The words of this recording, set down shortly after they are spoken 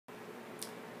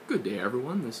Good day,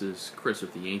 everyone. This is Chris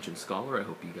with the Ancient Scholar. I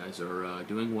hope you guys are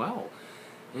doing well.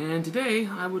 And today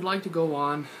I would like to go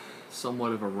on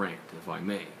somewhat of a rant, if I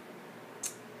may.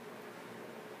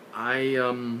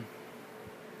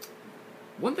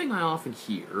 One thing I often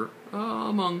hear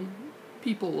among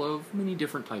people of many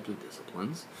different types of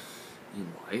disciplines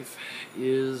in life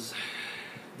is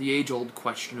the age-old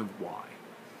question of why.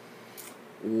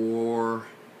 Or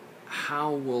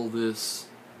how will this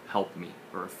help me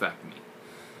or affect me?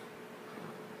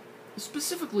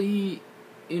 Specifically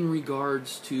in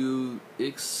regards to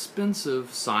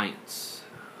expensive science.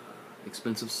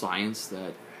 Expensive science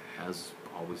that has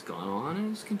always gone on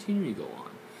and is continuing to go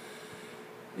on.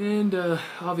 And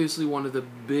obviously one of the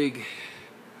big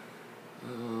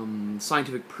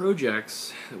scientific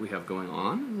projects that we have going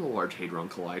on is the Large Hadron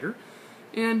Collider.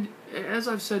 And as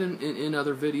I've said in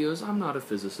other videos, I'm not a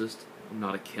physicist, I'm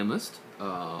not a chemist.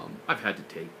 I've had to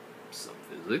take some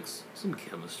physics, some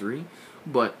chemistry,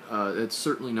 but it's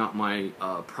certainly not my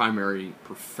primary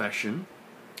profession.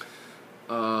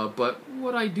 But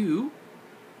what I do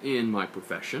in my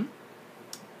profession,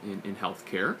 in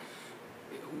healthcare,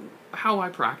 how I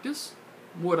practice,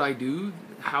 what I do,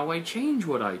 how I change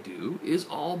what I do, is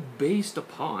all based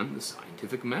upon the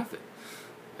scientific method.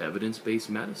 Evidence-based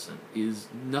medicine is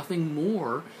nothing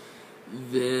more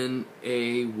than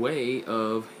a way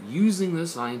of using the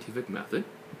scientific method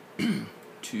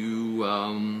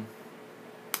to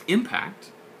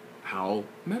impact how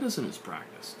medicine is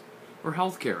practiced, or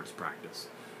healthcare is practiced.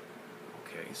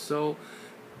 Okay, so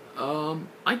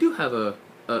I do have a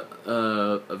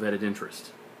vetted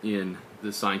interest in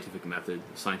the scientific method,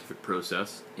 the scientific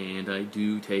process, and I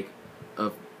do take a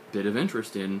bit of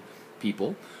interest in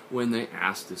people when they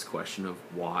ask this question of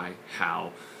why,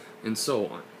 how, and so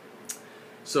on.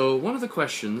 So one of the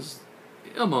questions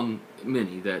among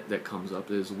many that comes up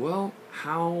is, well,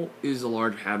 how is the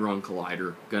Large Hadron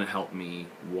Collider going to help me?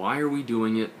 Why are we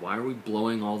doing it? Why are we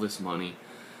blowing all this money?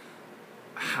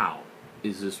 How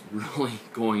is this really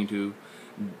going to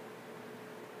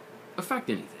affect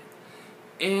anything?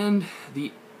 And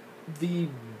the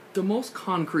most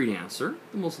concrete answer,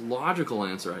 the most logical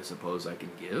answer I suppose I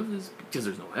can give is, because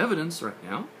there's no evidence right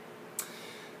now,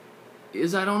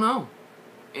 is I don't know.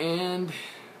 And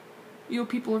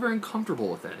people are very uncomfortable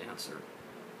with that answer.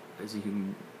 As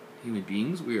human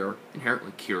beings, we are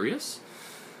inherently curious.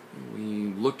 We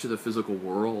look to the physical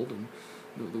world and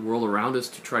the world around us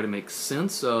to try to make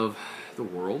sense of the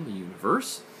world, the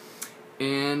universe,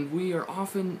 and we are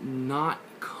often not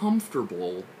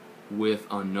comfortable with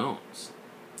unknowns.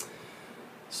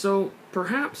 So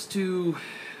perhaps to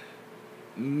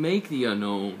make the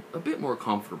unknown a bit more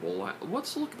comfortable,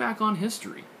 let's look back on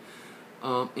history.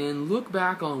 And look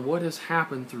back on what has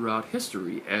happened throughout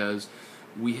history as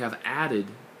we have added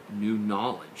new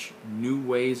knowledge, new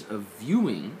ways of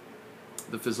viewing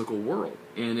the physical world.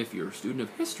 And if you're a student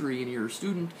of history and you're a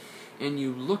student and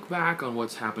you look back on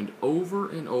what's happened over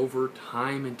and over,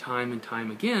 time and time and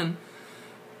time again,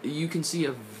 you can see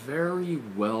a very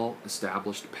well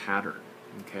established pattern.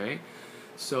 Okay?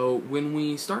 So when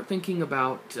we start thinking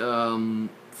about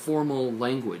formal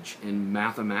language in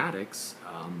mathematics,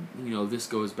 this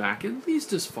goes back at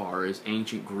least as far as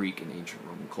ancient Greek and ancient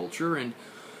Roman culture and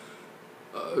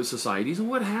societies. And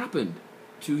what happened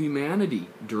to humanity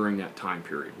during that time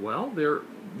period? Well, there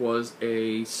was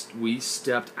we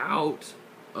stepped out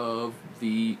of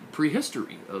the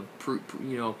prehistory of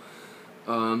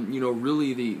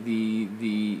really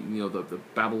the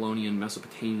Babylonian,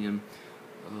 Mesopotamian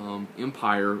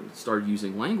empire started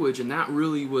using language, and that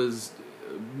really was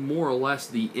more or less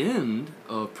the end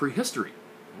of prehistory.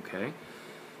 Okay,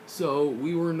 so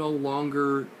we were no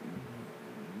longer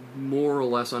more or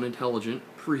less unintelligent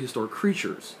prehistoric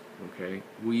creatures. Okay,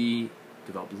 we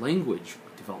developed language,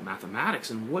 we developed mathematics,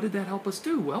 and what did that help us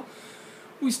do? Well,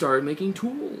 we started making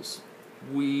tools.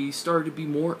 We started to be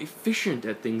more efficient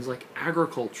at things like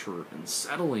agriculture and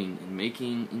settling and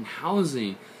making and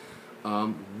housing.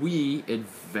 We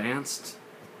advanced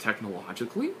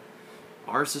technologically,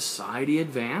 our society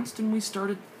advanced, and we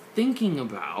started thinking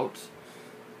about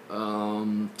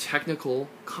technical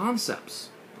concepts,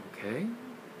 okay?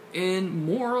 And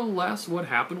more or less what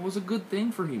happened was a good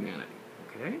thing for humanity,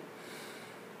 okay?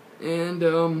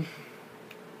 And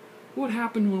what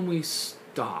happened when we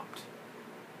stopped?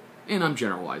 And I'm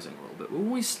generalizing a little bit, but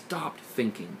when we stopped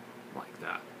thinking like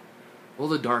that, well,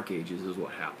 the Dark Ages is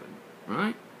what happened,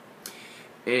 right?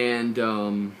 And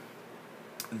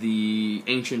the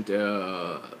ancient,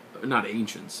 not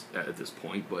ancients at this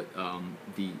point, but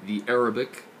the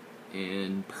Arabic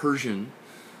and Persian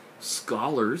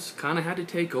scholars kind of had to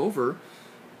take over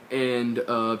and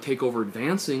take over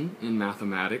advancing in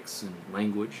mathematics and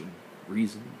language and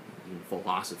reason and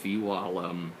philosophy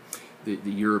while the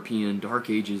European Dark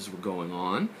Ages were going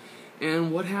on.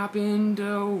 And what happened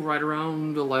right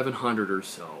around 1100 or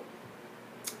so,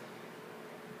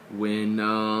 when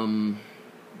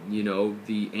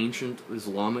the ancient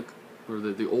Islamic, or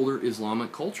the older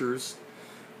Islamic cultures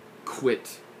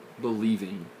quit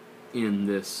believing in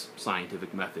this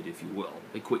scientific method, if you will.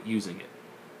 They quit using it.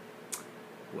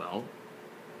 Well,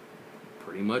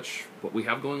 pretty much what we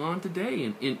have going on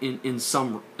today in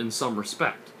some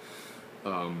respect.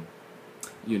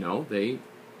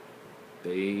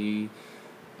 They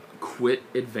quit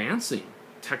advancing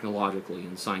technologically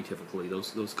and scientifically,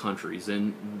 those countries,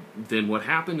 and then what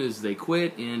happened is they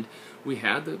quit, and we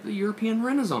had the European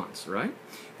Renaissance, right?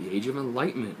 The Age of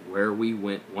Enlightenment, where we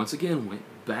went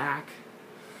back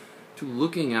to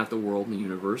looking at the world and the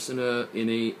universe in a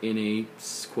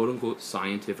quote unquote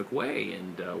scientific way.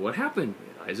 And what happened? We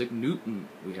had Isaac Newton,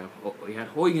 we had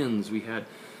Huygens, we had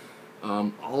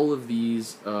all of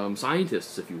these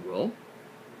scientists, if you will,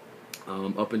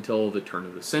 up until the turn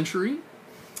of the century.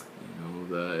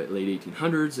 The late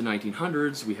 1800s and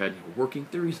 1900s, we had working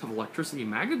theories of electricity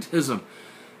and magnetism.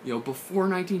 Before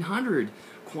 1900,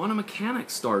 quantum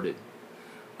mechanics started,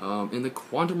 and the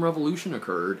quantum revolution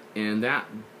occurred, and that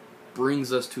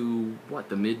brings us to,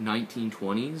 the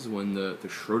mid-1920s, when the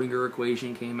Schrödinger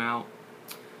equation came out,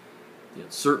 the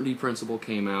uncertainty principle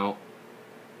came out,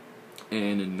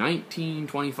 and in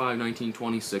 1925,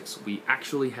 1926, we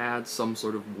actually had some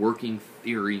sort of working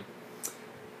theories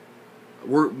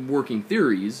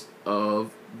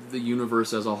of the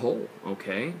universe as a whole,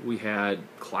 okay? We had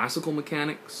classical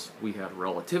mechanics, we had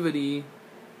relativity,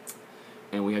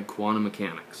 and we had quantum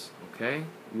mechanics, okay?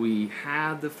 We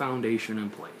had the foundation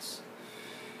in place.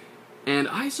 And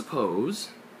I suppose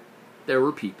there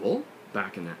were people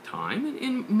back in that time,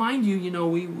 and mind you,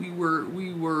 we were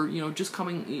just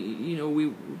coming,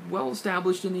 we well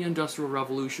established in the Industrial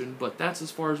Revolution, but that's as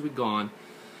far as we'd gone.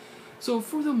 So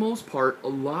for the most part, a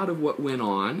lot of what went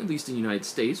on, at least in the United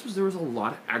States, was there was a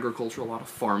lot of agriculture, a lot of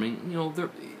farming.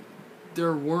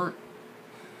 There weren't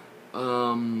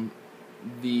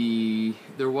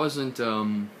there wasn't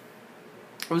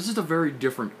it was just a very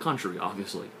different country,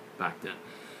 obviously, back then.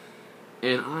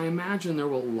 And I imagine there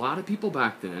were a lot of people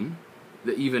back then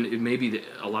that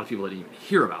a lot of people that didn't even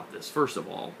hear about this, first of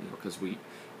all, because we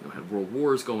had world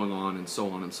wars going on and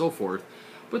so on and so forth.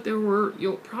 But there were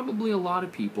probably a lot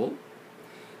of people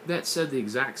that said the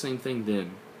exact same thing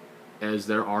then as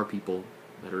there are people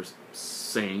that are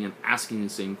saying and asking the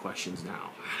same questions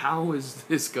now. How is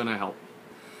this going to help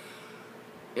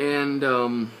me? And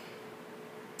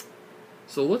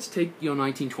so let's take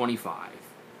 1925.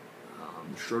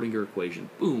 The Schrödinger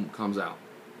equation, boom, comes out.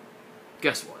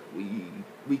 Guess what? We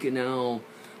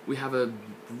have a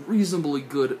reasonably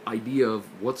good idea of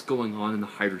what's going on in the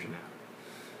hydrogen atom.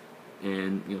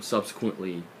 And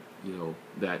subsequently,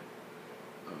 that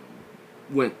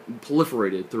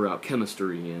proliferated throughout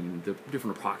chemistry, and the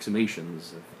different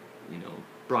approximations have,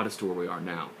 brought us to where we are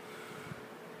now.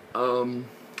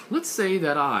 Let's say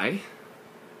that I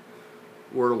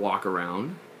were to walk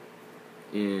around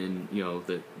in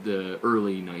the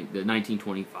early the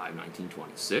 1925,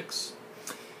 1926,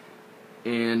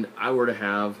 and I were to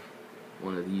have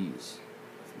one of these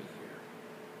with me here,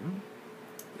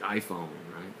 the iPhone,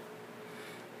 right?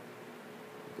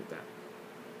 Look at that.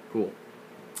 Cool.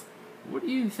 What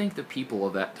do you think the people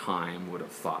of that time would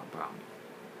have thought about me?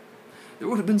 There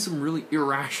would have been some really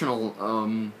irrational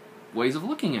ways of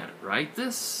looking at it, right?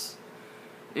 This,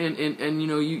 and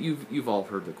you've all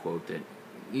heard the quote that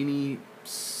any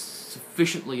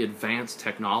sufficiently advanced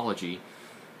technology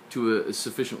to a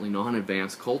sufficiently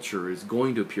non-advanced culture is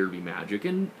going to appear to be magic,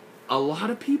 and a lot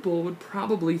of people would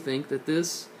probably think that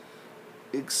this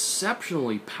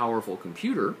exceptionally powerful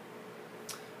computer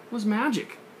was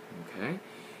magic, okay?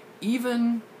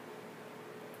 Even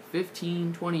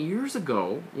 15, 20 years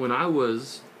ago, when I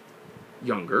was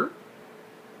younger,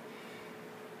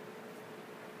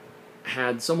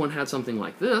 had someone had something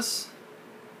like this,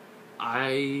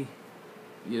 what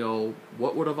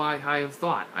would I have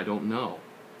thought? I don't know.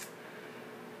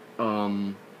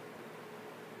 I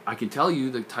can tell you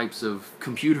the types of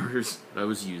computers I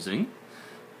was using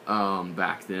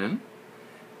back then,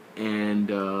 and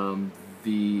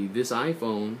this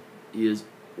iPhone is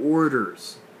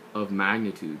orders of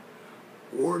magnitude.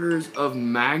 Orders of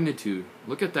magnitude.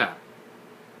 Look at that.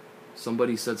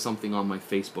 Somebody said something on my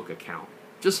Facebook account.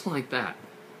 Just like that.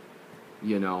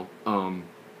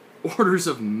 Orders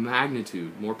of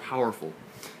magnitude more powerful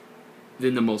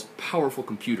than the most powerful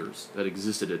computers that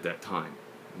existed at that time.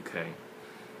 Okay?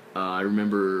 I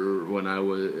remember when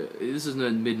this is in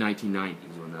the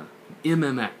mid-1990s, when the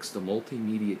MMX, the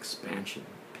Multimedia Expansion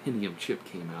Pentium chip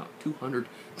came out.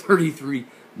 233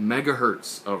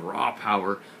 megahertz of raw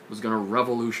power was going to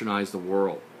revolutionize the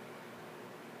world.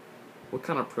 What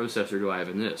kind of processor do I have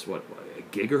in this? What a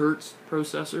gigahertz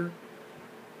processor?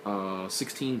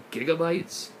 16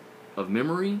 gigabytes of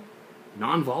memory?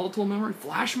 Non-volatile memory?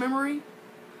 Flash memory?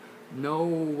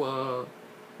 No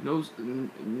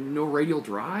radial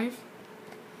drive?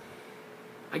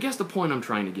 I guess the point I'm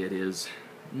trying to get is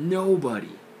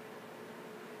nobody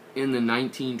in the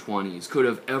 1920s could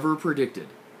have ever predicted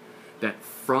that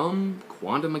from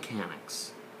quantum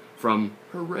mechanics, from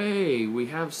hooray, we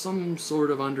have some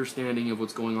sort of understanding of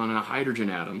what's going on in a hydrogen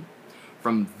atom,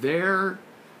 from there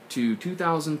to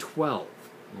 2012.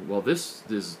 Well, this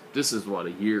is what,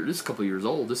 a year, this is a couple of years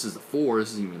old. This is the 4,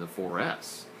 this isn't even the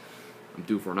 4S. I'm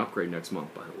due for an upgrade next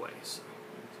month, by the way, so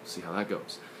we'll see how that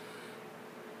goes.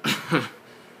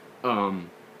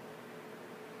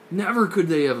 Never could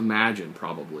they have imagined,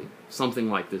 probably, something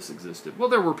like this existed. Well,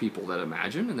 there were people that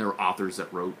imagined, and there were authors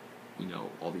that wrote,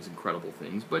 all these incredible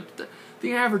things, but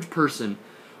the average person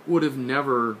would have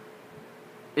never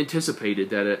anticipated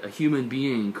that a human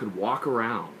being could walk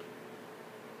around,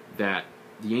 that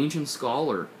the ancient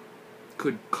scholar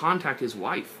could contact his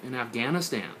wife in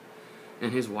Afghanistan,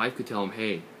 and his wife could tell him,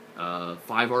 hey, 5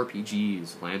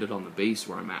 RPGs landed on the base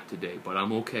where I'm at today, but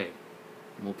I'm okay.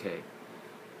 I'm okay.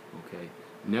 Okay.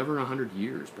 Never in 100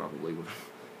 years, probably, would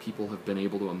people have been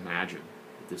able to imagine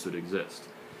that this would exist.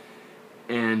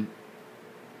 And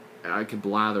I could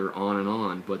blather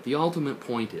on, but the ultimate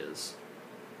point is,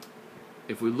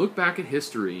 if we look back at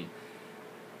history,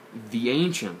 the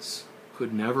ancients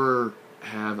could never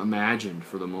have imagined,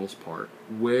 for the most part,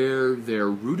 where their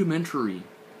rudimentary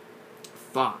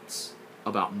thoughts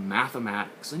about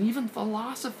mathematics and even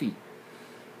philosophy,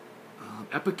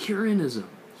 Epicureanism,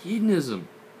 hedonism,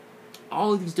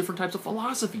 all of these different types of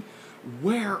philosophy,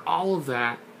 where all of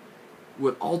that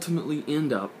would ultimately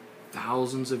end up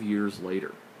thousands of years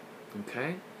later.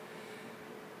 Okay?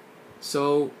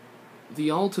 So, the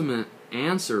ultimate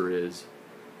answer is,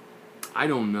 I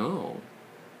don't know.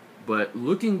 But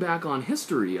looking back on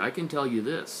history, I can tell you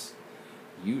this.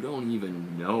 You don't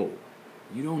even know.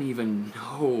 You don't even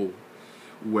know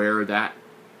where that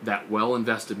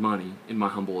well-invested money, in my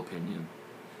humble opinion,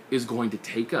 is going to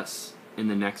take us in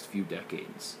the next few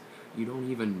decades. You don't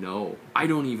even know. I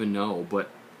don't even know, but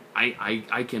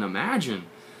I can imagine,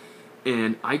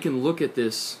 and I can look at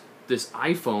this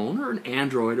iPhone or an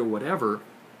Android or whatever,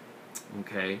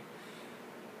 okay,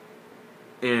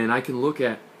 and I can look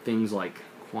at things like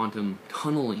quantum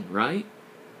tunneling, right?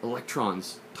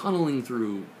 Electrons tunneling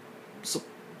through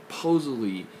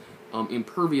supposedly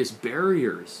impervious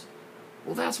barriers.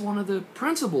 Well, that's one of the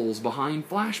principles behind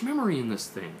flash memory in this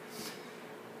thing.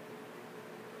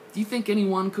 Do you think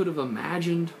anyone could have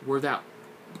imagined where that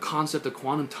concept of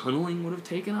quantum tunneling would have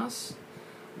taken us?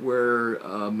 Where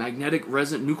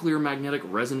nuclear magnetic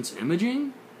resonance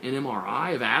imaging, an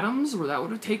MRI of atoms, where that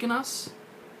would have taken us?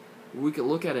 Where we could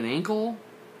look at an ankle,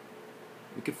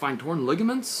 we could find torn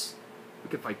ligaments, we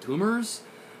could find tumors.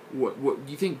 What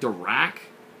do you think Dirac,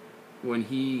 when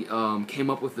he came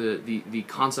up with the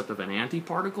concept of an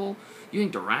antiparticle, you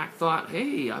think Dirac thought,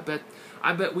 hey, I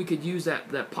bet we could use that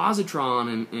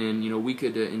positron and we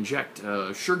could inject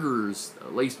sugars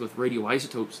laced with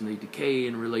radioisotopes, and they decay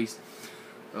and release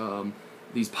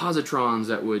these positrons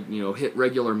that would hit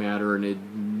regular matter, and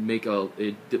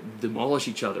it'd demolish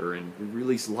each other and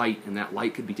release light, and that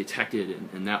light could be detected,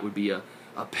 and that would be a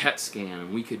PET scan,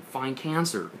 and we could find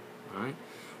cancer, right?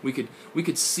 We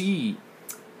could see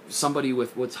somebody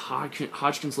with what's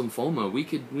Hodgkin's lymphoma.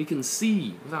 We can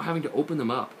see, without having to open them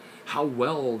up, how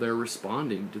well they're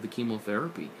responding to the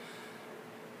chemotherapy.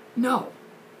 No.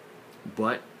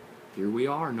 But here we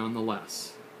are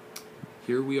nonetheless.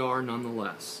 Here we are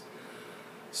nonetheless.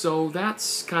 So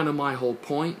that's kind of my whole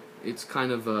point. It's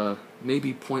kind of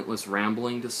maybe pointless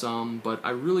rambling to some, but I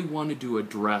really wanted to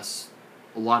address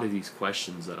a lot of these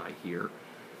questions that I hear.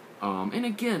 And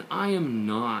again, I am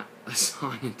not a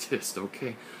scientist,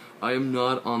 okay? I am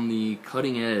not on the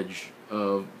cutting edge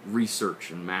of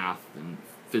research and math and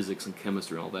physics and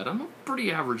chemistry and all that. I'm a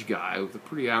pretty average guy with a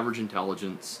pretty average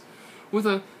intelligence, with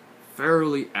a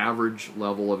fairly average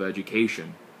level of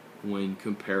education when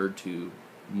compared to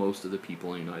most of the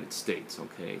people in the United States,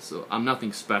 okay? So I'm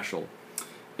nothing special,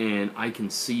 and I can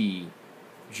see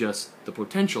just the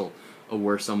potential of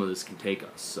where some of this can take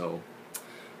us. So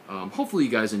hopefully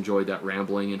you guys enjoyed that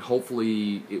rambling, and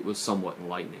hopefully it was somewhat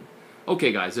enlightening.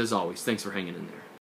 Okay guys, as always, thanks for hanging in there.